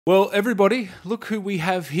Well, everybody, look who we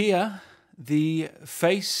have here. The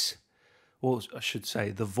face, or I should say,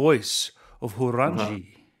 the voice of Uh-huh. Horangi.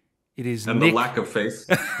 It is And the Nick. lack of face.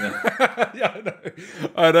 Yeah. Yeah, I know.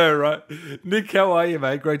 I know, right? Nick, how are you,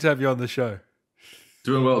 mate? Great to have you on the show.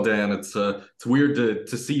 Doing well, Dan. It's weird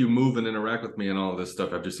to see you move and interact with me and all this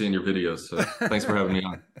stuff after seeing your videos. So thanks for having me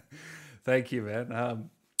on. Thank you, man.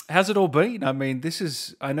 How's it all been? I mean,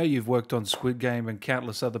 I know you've worked on Squid Game and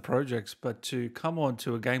countless other projects, but to come on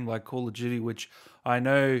to a game like Call of Duty, which I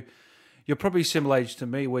know you're probably similar age to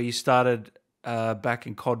me, where you started back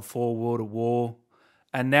in COD 4, World of War,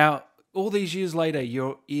 and now all these years later,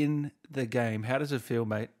 you're in the game. How does it feel,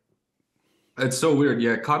 mate? It's so weird.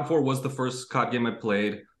 Yeah, COD 4 was the first COD game I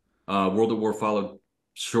played. World at War followed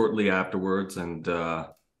shortly afterwards. And I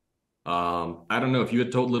don't know if you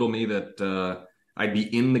had told little me that I'd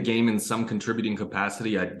be in the game in some contributing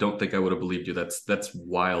capacity, I don't think I would have believed you. That's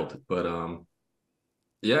wild. But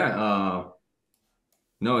yeah,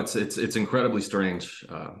 no, it's incredibly strange.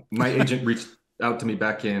 My agent reached out to me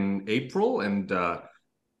back in April, and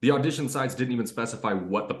the audition sites didn't even specify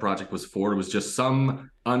what the project was for. It was just some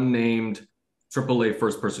unnamed AAA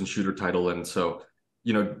first-person shooter title. And so,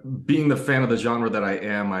 being the fan of the genre that I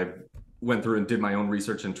am, I went through and did my own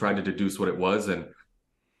research and tried to deduce what it was. And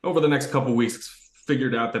over the next couple weeks,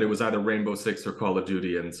 figured out that it was either Rainbow Six or Call of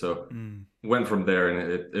Duty. And so Mm. went from there,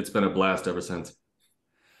 and it's been a blast ever since.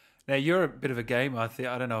 Now you're a bit of a gamer.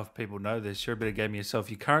 I don't know if people know this. You're a bit of a gamer yourself.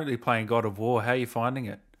 You're currently playing God of War. How are you finding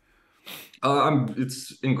it?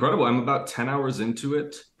 It's incredible. I'm about 10 hours into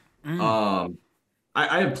it. Mm. Um,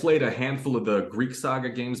 I had played a handful of the Greek Saga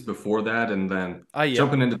games before that, and then Oh, yep.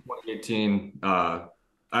 jumping into 2018, I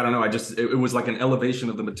don't know. It was like an elevation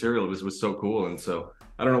of the material. It was so cool, and so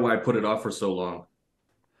I don't know why I put it off for so long.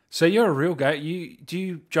 So you're a real guy. Do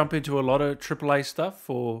you jump into a lot of AAA stuff,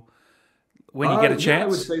 or when you get a Yeah, I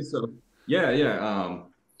would chance? say so. Yeah, yeah.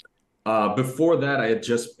 Before that, I had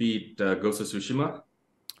just beat Ghost of Tsushima,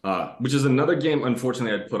 which is another game.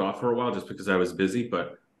 Unfortunately, I'd put off for a while just because I was busy.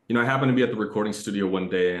 But I happened to be at the recording studio one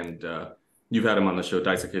day, and you've had him on the show,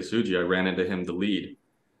 Daisuke Tsuji. I ran into him, the lead,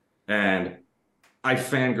 and I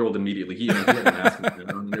fangirled immediately. He had a mask on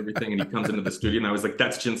and everything, and he comes into the studio, and I was like,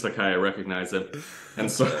 "That's Jin Sakai. I recognize him."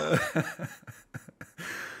 And so Uh,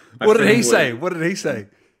 I what did he say? fanboyed. What did he say?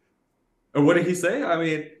 What did he say? I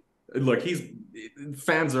mean, look, he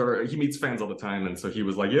meets fans all the time, and so he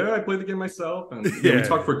was like, "Yeah, I played the game myself," and we Yeah.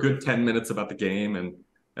 talked for a good 10 minutes about the game and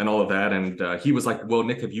all of that, and he was like, "Well,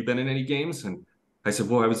 Nick, have you been in any games?" And I said,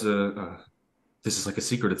 "Well, I was this is like a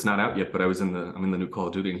secret; it's not out yet, but I'm in the new Call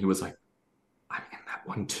of Duty," and he was like, "I'm in that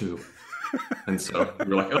one too." And so we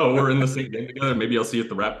were like, "Oh, we're in the same game together. Maybe I'll see you at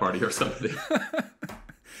the rap party or something."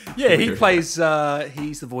 Yeah, he Weird. plays.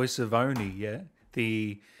 He's the voice of Oni. Yeah,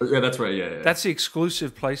 the Yeah, that's right. Yeah, yeah, that's the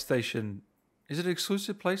exclusive PlayStation. Is it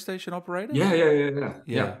exclusive PlayStation operator? yeah, yeah, yeah, yeah, Yeah,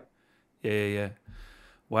 yeah. yeah, yeah, yeah.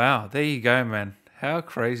 Wow, there you go, man. How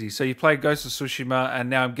crazy! So you played Ghost of Tsushima, and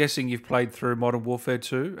now I'm guessing you've played through Modern Warfare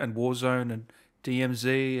 2 and Warzone and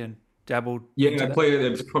DMZ and dabbled Yeah, into I that. play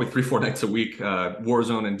it probably 3, 4 nights a week,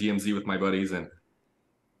 Warzone and DMZ with my buddies, and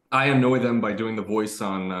I annoy them by doing the voice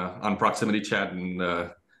on proximity chat and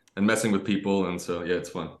messing with people, and so yeah, it's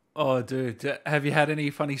fun. Oh, dude, have you had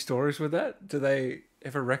any funny stories with that? Do they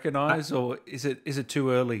ever I, recognize, or is it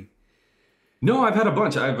too early? no, I've had a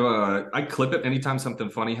bunch. I clip it anytime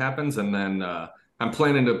something funny happens, and then I'm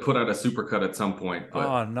planning to put out a supercut at some point, but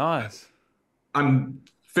Oh, nice. I'm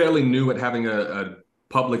fairly new at having a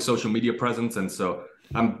public social media presence, and so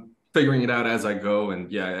I'm figuring it out as I go.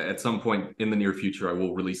 And yeah, at some point in the near future, I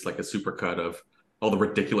will release like a supercut of all the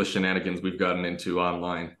ridiculous shenanigans we've gotten into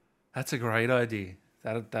online. That's a great idea.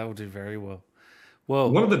 That will do very well. Well,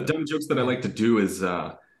 One of the dumb jokes that I yeah. like to do is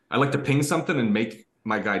I like to ping something and make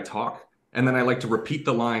my guy talk, and then I like to repeat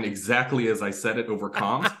the line exactly as I said it over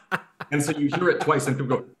comms. And so you hear it twice, and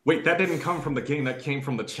people go, "Wait, that didn't come from the game. That came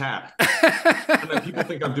from the chat." And then people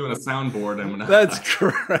think I'm doing a soundboard, and I'm That's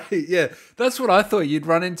not. great. Yeah, that's what I thought. You'd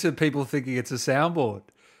run into people thinking it's a soundboard.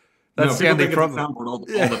 No, That's the people only think it's a problem. soundboard all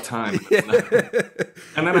Yeah, the time, and it's not. yeah.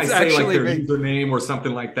 And then I It's say like actually their me. username or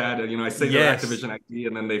something like that, and I say their Yes. Activision ID,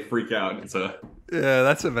 and then they freak out. Yeah,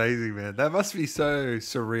 that's amazing, man. That must be so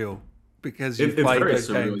surreal because you've It's played very those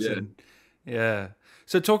surreal, games yeah. and yeah.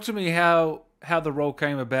 So talk to me how the role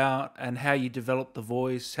came about and how you developed the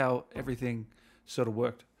voice, how everything sort of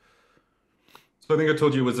worked. So I think I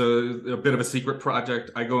told you it was a bit of a secret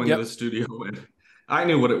project. I go into the Yep. studio and I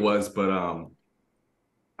knew what it was, but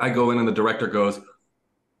I go in and the director goes,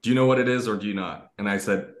 "Do you know what it is or do you not?" And I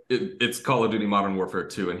said, "It's Call of Duty Modern Warfare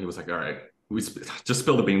 2." And he was like, "All right, just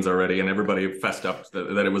spill the beans already." And everybody fessed up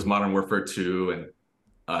that it was Modern Warfare 2. And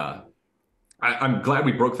uh, I'm glad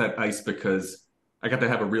we broke that ice because I got to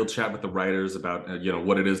have a real chat with the writers about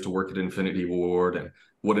what it is to work at Infinity Ward and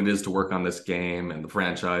what it is to work on this game and the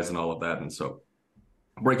franchise and all of that. And so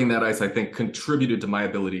breaking that ice, I think, contributed to my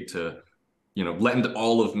ability to lend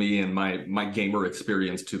all of me and my gamer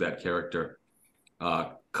experience to that character.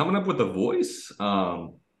 Coming up with a voice.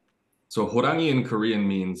 So Horangi in Korean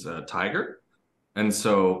means tiger, and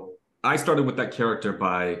so I started with that character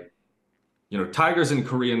by tigers in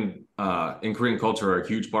Korean culture are a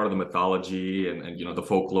huge part of the mythology and the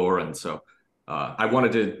folklore, and so I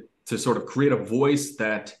wanted to sort of create a voice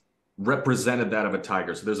that represented that of a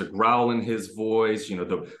tiger. So there's a growl in his voice,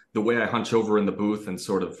 the way I hunch over in the booth and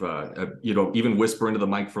sort of even whisper into the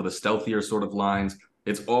mic for the stealthier sort of lines.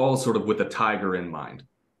 It's all sort of with a tiger in mind.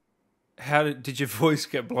 How did your voice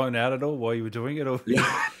get blown out at all while you were doing it? Or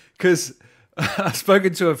Yeah. because I've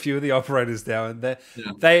spoken to a few of the operators now, and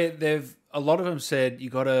Yeah. they've a lot of them said you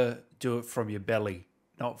got to do it from your belly,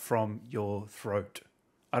 not from your throat.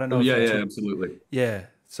 I don't know if Yeah, that's absolutely. yeah.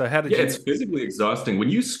 So how did Yeah, you? it's physically exhausting when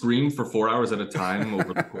you scream for 4 hours at a time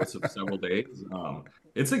over the course of several days.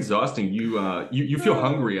 It's exhausting. You feel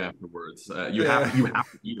hungry afterwards. Yeah. You have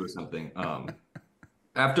to eat or something.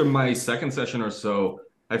 After my second session or so,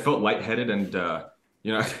 I felt lightheaded and I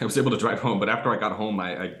was able to drive home. But after I got home,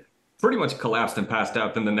 I pretty much collapsed and passed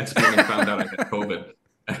out. Then the next morning, found out I had COVID.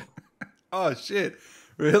 Oh shit!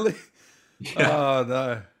 Really? Yeah. Oh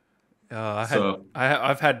no. So,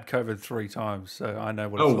 I've had COVID 3 times, so I know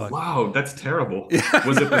what it's oh like. wow, that's terrible. Yeah.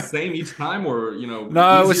 Was it the same each time, or No,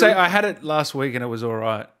 I would say easier? I had it last week and it was all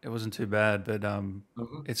right. It wasn't too bad, but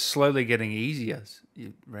Uh-huh. it's slowly getting easier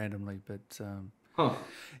randomly. But Huh.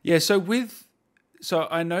 yeah, so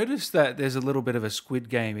I noticed that there's a little bit of a Squid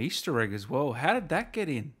Game Easter egg as well. How did that get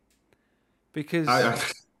in? I, Because I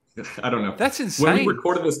I don't know. that's When we insane.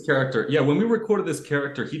 recorded this character, yeah, when we recorded this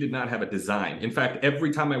character, he did not have a design. In fact,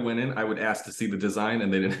 every time I went in, I would ask to see the design,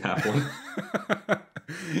 and they didn't have one.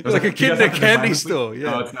 I was Like a like, "Do you kid guys in a have the design candy this week?" store. No,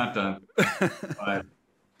 Yeah. it's not done. But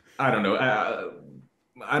I don't know.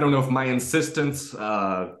 I don't know if my insistence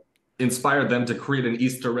inspired them to create an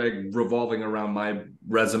Easter egg revolving around my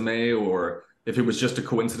resume, or if it was just a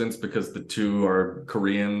coincidence because the two are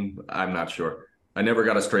Korean. I'm not sure. I never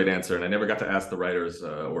got a straight answer, and I never got to ask the writers I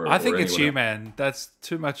or think it's anyone you, else. man. That's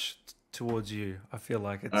too much towards you. I feel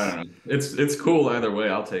like I it's don't know. It's cool either way.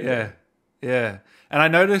 I'll take it. yeah, yeah. And I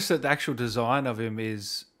noticed that the actual design of him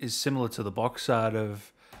is similar to the box art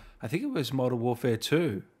of, I think it was Modern Warfare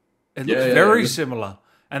 2. It looks very Yeah. similar,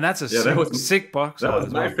 and that's a Yeah, sick box that art was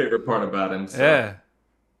as my well. favorite part about him. So Yeah,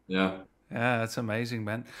 yeah, yeah, that's amazing,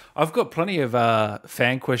 man. I've got plenty of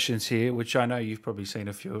fan questions here, which I know you've probably seen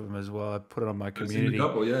a few of them as well. I put it on my I've seen a community.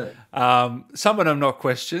 couple. Yeah. Some of them not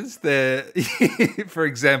questions. They're, for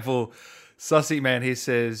example, Sussy Man here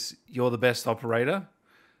says, "You're the best operator."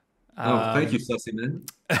 Oh, thank you, Sussy man.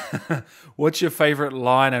 What's your favorite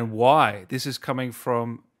line and why? This is coming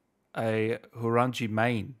from a Horangi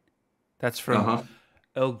main. That's from Uh-huh.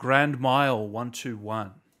 El Grand Mile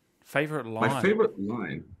 121. Favorite My line? favorite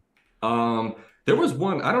line. Um, there was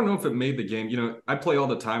one. I don't know if it made the game. I play all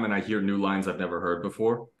the time and I hear new lines I've never heard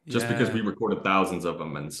before, just because Yeah. we recorded thousands of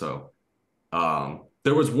them, and so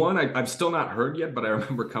there was one I've still not heard yet, but I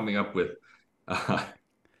remember coming up with. Uh,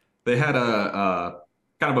 they had a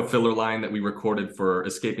kind of a filler line that we recorded for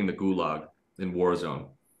escaping the gulag in Warzone,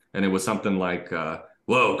 and it was something like,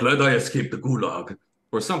 "Well, glad I escaped the gulag,"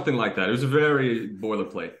 or something like that. It was very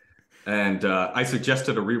boilerplate, and I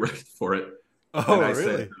suggested a rewrite for it, and Oh, I said,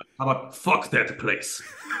 really? "How about fuck that place?"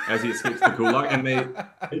 As he escapes the gulag, and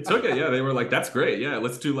they took it. Yeah, they were like, "That's great. Yeah,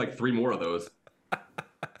 let's do like three more of those."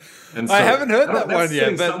 And I so haven't heard I don't, that one that's yet,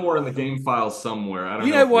 sitting but somewhere in the game file somewhere. I don't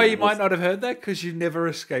you know know if why you we'll might not have heard that? Because you never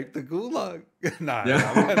escaped the gulag. No,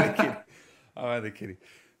 I'm only kidding. yeah. I'm only kidding.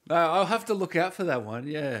 No, I'll have to look out for that one.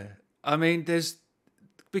 Yeah. I mean, there's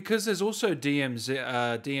also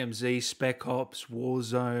DMZ, Spec Ops,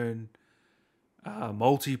 Warzone,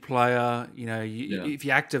 multiplayer. Yeah. If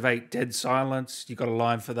you activate Dead Silence, you got a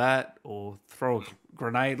line for that, or throw a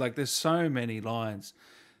grenade. Like, there's so many lines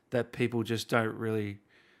that people just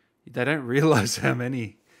they don't realize how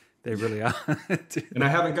many there really are. And I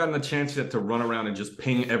haven't gotten a chance yet to run around and just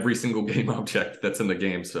ping every single game object that's in the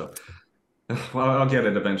game. So, well, I'll get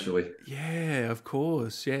it eventually. Yeah, of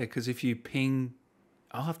course. Yeah, because if you ping,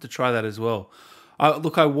 I'll have to try that as well.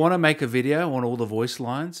 Look, I want to make a video on all the voice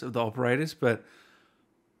lines of the operators, but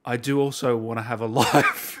I do also want to have a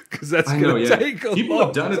live because that's I know, going to yeah. take a People have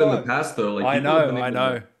long done it in the time. past though. Like I people have know, been I able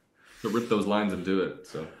know. to rip those lines and do it.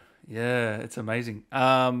 So, Yeah, it's amazing.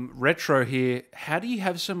 Retro here. How do you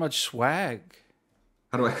have so much swag?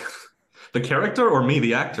 how do I? The character or me,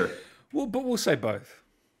 the actor? Well, but we'll say both.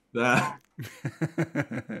 Uh,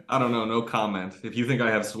 I don't know. No comment. If you think I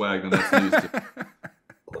have swag, then that's news to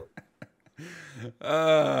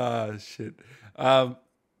Ah, shit. Um,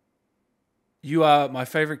 you are my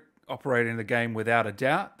favorite operator in the game without a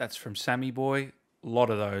doubt. That's from Sammy Boy. A lot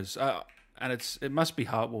of those. And it must be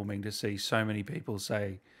heartwarming to see so many people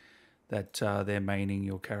say that they're maining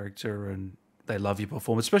your character and they love your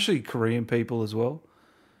performance, especially Korean people as well.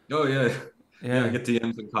 me. Oh yeah, yeah. I Yeah. get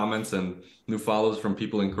DMs and comments and new follows from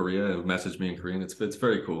people in Korea who message me in Korean. It's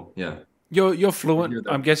very cool. Yeah, You're I fluent, hear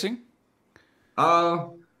I'm that. guessing? Uh,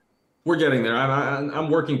 we're getting there. I'm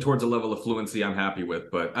working towards a level of fluency I'm happy with,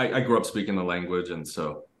 but I grew up speaking the language, and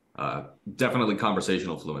so definitely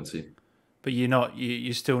conversational fluency. But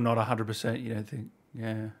you're still not 100%, you don't think?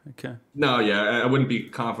 Yeah, okay. No, yeah, I wouldn't be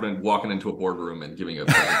confident walking into a boardroom and giving a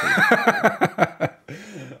presentation.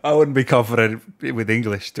 I wouldn't be confident with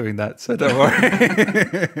English doing that, so don't worry.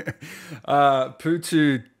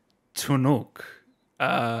 Putu Tunuk.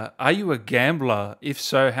 Are you a gambler? If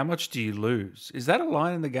so, how much do you lose? Is that a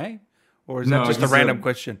line in the game? Or is that No, just a random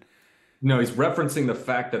question? he's referencing the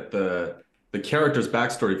fact that the character's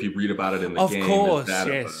backstory, if you read about it in the Of game, is course, that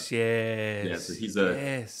of a yes, yeah. So yes, he's a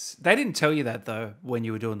yes. They didn't tell you that though when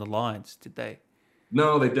you were doing the lines, did they?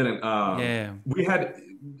 no, they didn't. Yeah. We had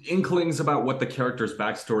inklings about what the character's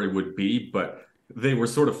backstory would be, but they were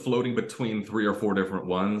sort of floating between three or four different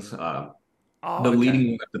ones. Oh, The okay.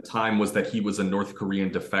 leading one at the time was that he was a North Korean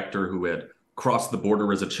defector who had crossed the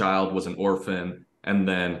border as a child, was an orphan, and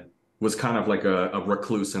then was kind of like a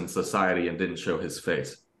recluse in society and didn't show his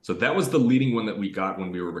face. So that was the leading one that we got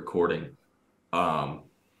when we were recording. Um,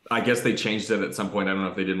 I guess they changed it at some point. I don't know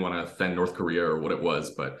if they didn't want to offend North Korea or what it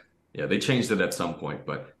was, but yeah, they changed it at some point.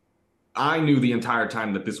 But I knew the entire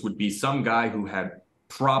time that this would be some guy who had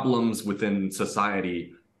problems within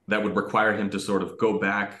society that would require him to sort of go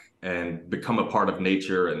back and become a part of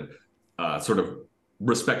nature and sort of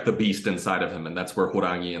respect the beast inside of him. And that's where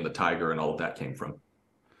Horangi and the tiger and all of that came from.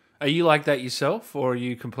 Are you like that yourself, or are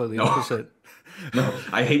you completely No, opposite? no,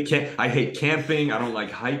 I hate camping. I don't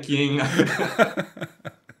like hiking. Not at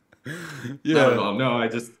Yeah. all. No, I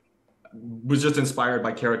just was just inspired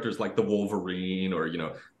by characters like the Wolverine or,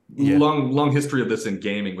 Yeah. long history of this in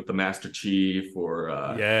gaming with the Master Chief or,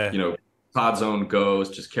 Yeah. Todd's own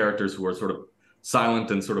Ghost, just characters who are sort of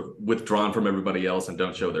silent and sort of withdrawn from everybody else and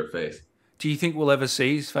don't show their face. Do you think we'll ever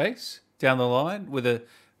see his face down the line with a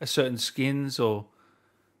certain skins or?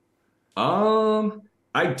 Um,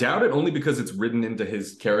 I doubt it only because it's written into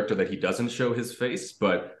his character that he doesn't show his face.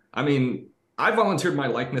 But I mean, I volunteered my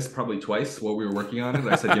likeness probably twice while we were working on it.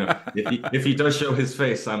 I said, if he does show his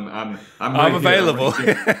face, I'm I'm right here. I'm available.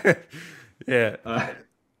 right here. Yeah. Uh,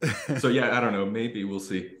 so yeah, I don't know. Maybe we'll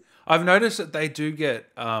see. I've noticed that they do get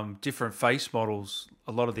different face models.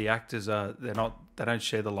 A lot of the actors they don't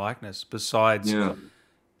share the likeness besides Yeah,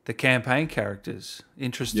 the campaign characters. yeah.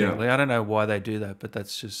 Interestingly, I don't know why they do that, but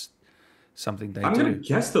that's just something they I'm gonna do.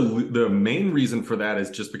 guess the main reason for that is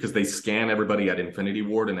just because they scan everybody at Infinity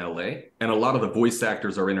Ward in LA, and a lot of the voice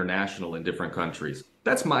actors are international in different countries.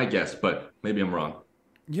 That's my guess, but maybe I'm wrong.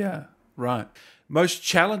 Yeah, right. Most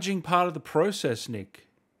challenging part of the process, Nick.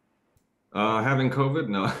 Having COVID?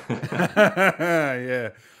 No. Yeah,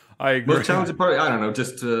 I Most agree. challenging part, I don't know,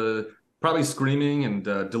 just probably screaming and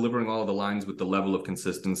delivering all of the lines with the level of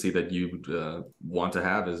consistency that you want to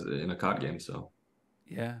have as in a COD game. So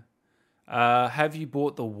Yeah. Have you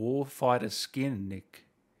bought the Warfighter skin, Nick?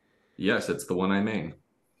 yes, it's the one I main.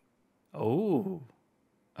 Oh,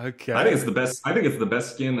 I think okay. it's the best. I think it's the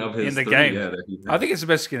best skin of In his the three. game. Yeah, that he I has. think it's the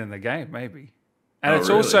best skin in the game, maybe. And Oh, it's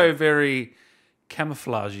really? also very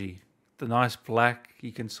camouflagey. The nice black,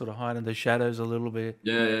 you can sort of hide in the shadows a little bit,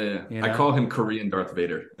 Yeah, yeah, yeah. you I know? call him Korean Darth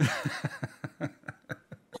Vader.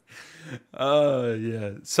 Oh,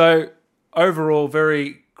 yeah. So, overall,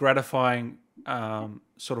 very gratifying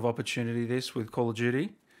sort of opportunity this with Call of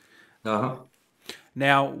Duty. Uh-huh.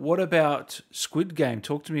 Now, what about Squid Game?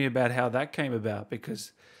 Talk to me about how that came about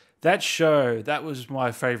because that show, that was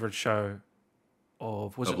my favorite show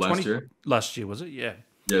of, was Of it last 20 year? last year, was it? Yeah.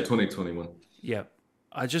 Yeah, 2021. Yeah.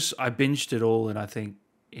 I binged it all and I think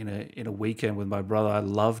in a weekend with my brother. I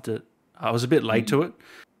loved it. I was a bit late to Mhm. it.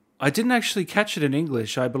 I didn't actually catch it in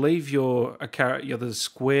English. I believe you're the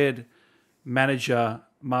squared manager,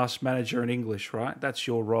 masked manager in English, right? That's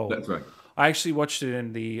your role. That's right. I actually watched it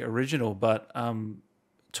in the original, but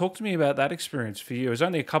talk to me about that experience for you. It was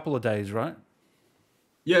only a couple of days, right?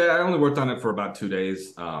 Yeah, I only worked on it for about 2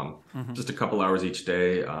 days, Hmm. just a couple hours each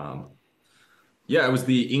day. Yeah, it was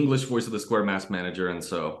the English voice of the Square Mask Manager, and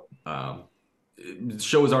so the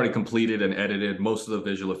show was already completed and edited. Most of the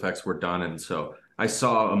visual effects were done, and so I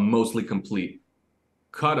saw a mostly complete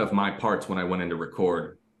cut of my parts when I went in to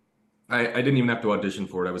record. I didn't even have to audition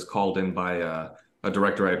for it. I was called in by a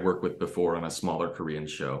director I had worked with before on a smaller Korean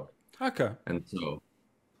show, Okay. and so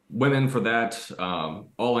went in for that.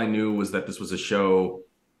 All I knew was that this was a show,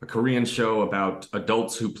 a Korean show about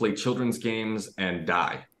adults who play children's games and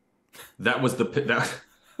die. That was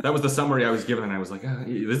that was the summary I was given, and I was like,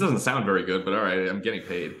 this doesn't sound very good, but all right, I'm getting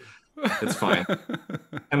paid. It's fine.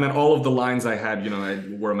 And then all of the lines I had, I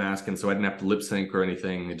wore a mask, and so I didn't have to lip sync or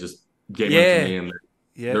anything. It just gave them to Yeah. me, and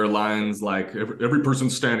Yeah. there are lines like every person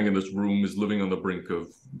standing in this room is living on the brink of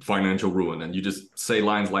financial ruin, and you just say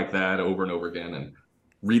lines like that over and over again, and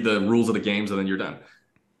read the rules of the games, and then you're done.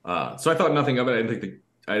 So I thought nothing of it.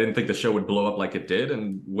 I didn't think the show would blow up like it did,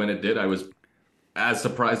 and when it did, I was as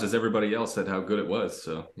surprised as everybody else at how good it was.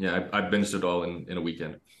 So yeah, I binged it all in a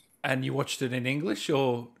weekend. And you watched it in English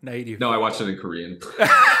or native? No, I watched it in Korean.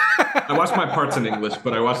 I watched my parts in English,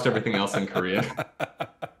 but I watched everything else in Korean.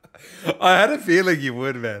 I had a feeling you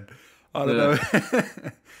would, man. I don't know.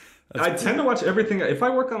 I tend to watch everything. If I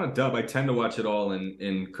work on a dub, I tend to watch it all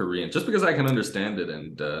in Korean, just because I can understand it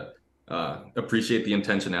and appreciate the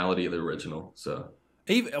intentionality of the original. So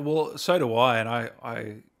Well, so do I, and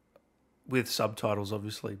I with subtitles,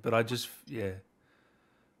 obviously. But I just, yeah,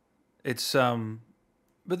 it's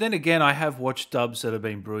But then again, I have watched dubs that have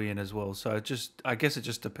been brilliant as well. So I guess it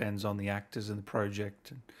just depends on the actors and the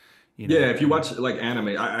project, and yeah, if you watch like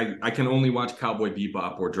anime, I can only watch Cowboy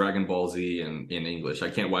Bebop or Dragon Ball Z in English. I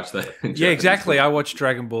can't watch that in Yeah, Japanese. exactly. I watched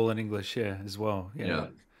Dragon Ball in English, yeah, as well. Yeah, Yeah.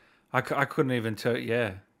 I couldn't even tell.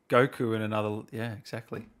 Yeah, Goku in another. Yeah,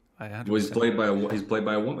 exactly. I Well, 100%. he's played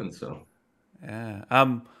by a woman, so Yeah.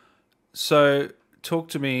 So talk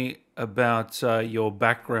to me about your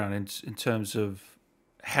background in terms of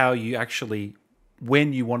how you actually,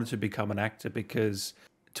 when you wanted to become an actor, because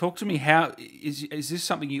talk to me, how is this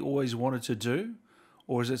something you always wanted to do,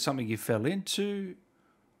 or is it something you fell into?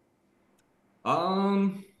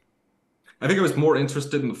 um I think I was more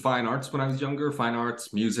interested in the fine arts when I was younger, fine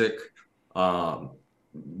arts, music. Um,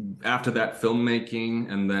 After that,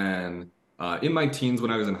 filmmaking, and then in my teens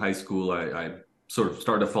when I was in high school, I sort of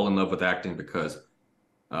started to fall in love with acting because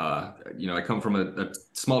I come from a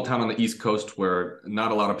small town on the East Coast where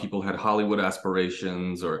not a lot of people had Hollywood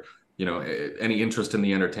aspirations or any interest in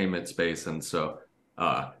the entertainment space, and so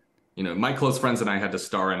uh, my close friends and I had to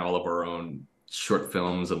star in all of our own short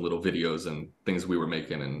films and little videos and things we were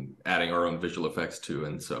making and adding our own visual effects to.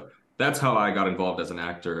 And so that's how I got involved as an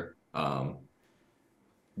actor.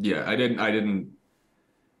 Yeah, I didn't,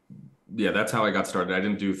 yeah, that's how I got started. I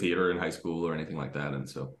didn't do theater in high school or anything like that. And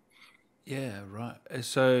so, Yeah, right.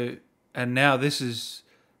 So, and now this is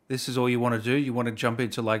all you want to do? You want to jump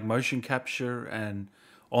into like motion capture and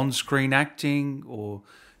on-screen acting, or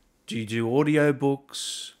do you do audio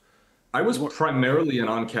books? I was What? primarily an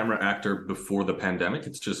on-camera actor before the pandemic.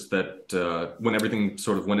 It's just that when everything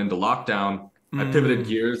sort of went into lockdown, I pivoted Mm,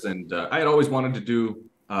 gears, and I had always wanted to do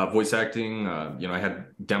voice acting. I had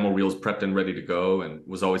demo reels prepped and ready to go, and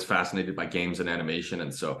was always fascinated by games and animation.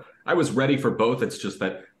 And so I was ready for both. It's just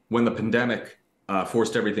that when the pandemic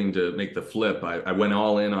forced everything to make the flip, I went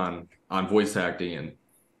all in on voice acting, and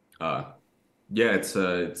uh, yeah,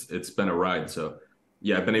 it's been a ride. So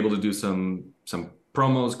yeah, I've been able to do some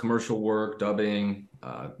promos, commercial work, dubbing,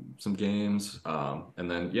 some games, and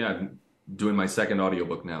then yeah, doing my second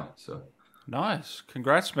audiobook now. So nice.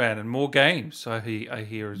 Congrats, man, and more games. I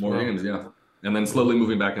hear as more well. games, yeah. And then slowly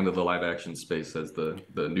moving back into the live action space as the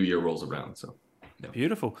new year rolls around. So yeah.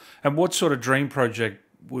 Beautiful. And what sort of dream project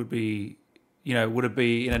would be, would it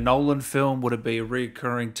be in a Nolan film? Would it be a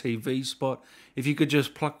recurring TV spot? If you could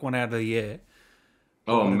just pluck one out of the air,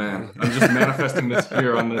 what Oh would it man, be? I'm just manifesting this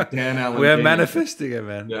here on the Dan Allen We're Gaming. manifesting it,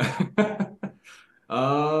 man. Yeah.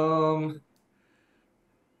 um,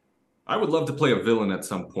 I would love to play a villain at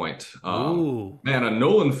some point. Ooh. Man, a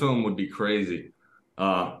Nolan film would be crazy.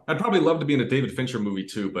 I'd probably love to be in a David Fincher movie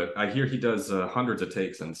too, but I hear he does hundreds of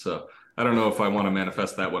takes, and so I don't know if I want to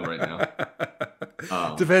manifest that one right now.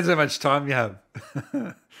 Um, Depends how much time you have.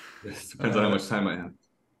 it depends on how much time I have.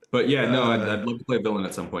 But yeah, no, I'd love to play a villain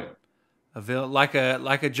at some point. A villain, like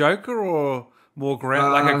a Joker, or like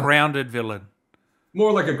a Uh, grounded villain.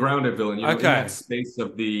 More like a grounded villain, in that Okay. space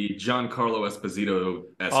of the Giancarlo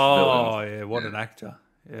Esposito-esque villain. Oh yeah, what Yeah, an actor.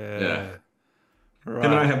 yeah. Yeah.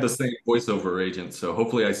 Him and I Right. have the same voiceover agent, so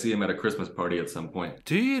hopefully I see him at a Christmas party at some point.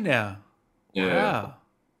 Do you now? Yeah. Wow.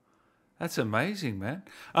 That's amazing, man.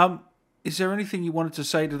 Um, is there anything you wanted to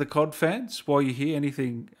say to the COD fans while you're here?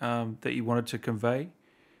 Anything that you wanted to convey?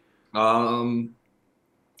 Um,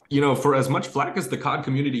 For as much flack as the COD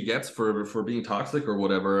community gets for being toxic or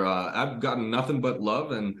whatever, I've gotten nothing but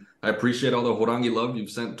love, and I appreciate all the Horangi love you've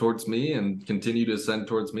sent towards me and continue to send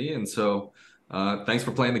towards me. And so, thanks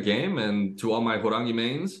for playing the game, and to all my Horangi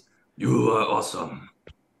mains, you are awesome.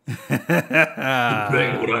 Keep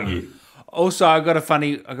playing Horangi. Also, I got a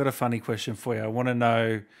funny question for you. I want to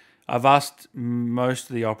know. I've asked most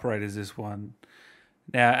of the operators this one.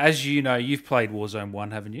 Now, as you know, you've played Warzone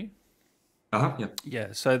 1, haven't you? Yeah. Yeah,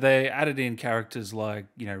 so they added in characters like,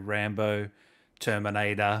 Rambo,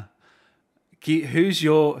 Terminator. Who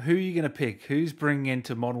are you going to pick? Who's bringing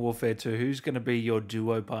into Modern Warfare 2? Who's going to be your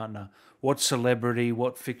duo partner? What celebrity,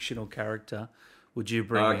 what fictional character would you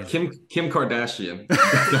bring in? Kim Kardashian.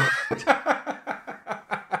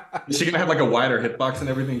 Is she gonna have like a wider hitbox and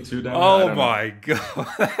everything too down there? I Oh don't know. my god.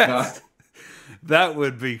 Uh, That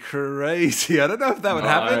would be crazy. I don't know if that would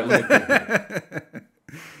all right, let me think. happen.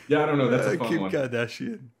 Yeah, I don't know. That's a fun Kim one.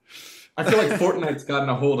 Kardashian. I feel like Fortnite's gotten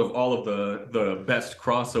a hold of all of the best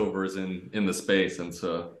crossovers in the space, and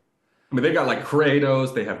so I mean they got like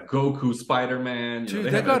Kratos, they have Goku, Spider-Man. Dude, They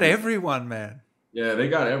they have got everyone, man. Yeah, they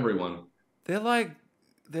got everyone.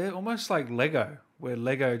 They're almost like Lego, where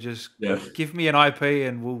Lego just Yeah, give me an IP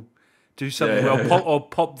and we'll do something yeah, well. yeah.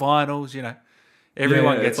 Pop vinyls, Yeah,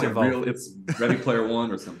 everyone yeah, gets it's like involved. it's Ready Player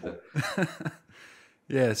One or something.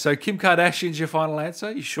 Yeah, so Kim Kardashian's your final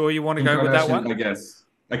answer? You sure you want to Kim go with that Kardashian, one? I guess.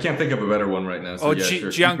 I can't think of a better one right now. So Or yeah,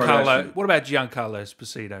 sure. Kim Giancarlo? Kardashian. What about Giancarlo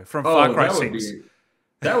Esposito from Far Oh, Cry 6?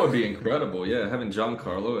 that would be incredible. Yeah, having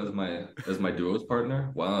Giancarlo as my duos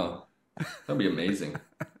partner. Wow, that'd be amazing.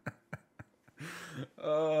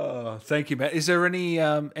 Oh, thank you, Matt. Is there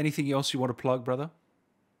anything else you want to plug, brother?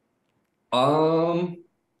 Um,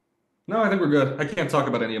 no, I think we're good. I can't talk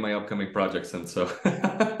about any of my upcoming projects, and so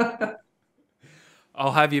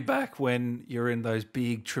I'll have you back when you're in those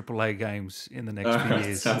big AAA games in the next all few right,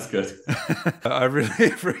 years. sounds good. I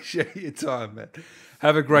really appreciate your time, man.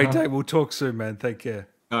 Have a great day. We'll talk soon, man. Take care.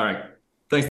 All right.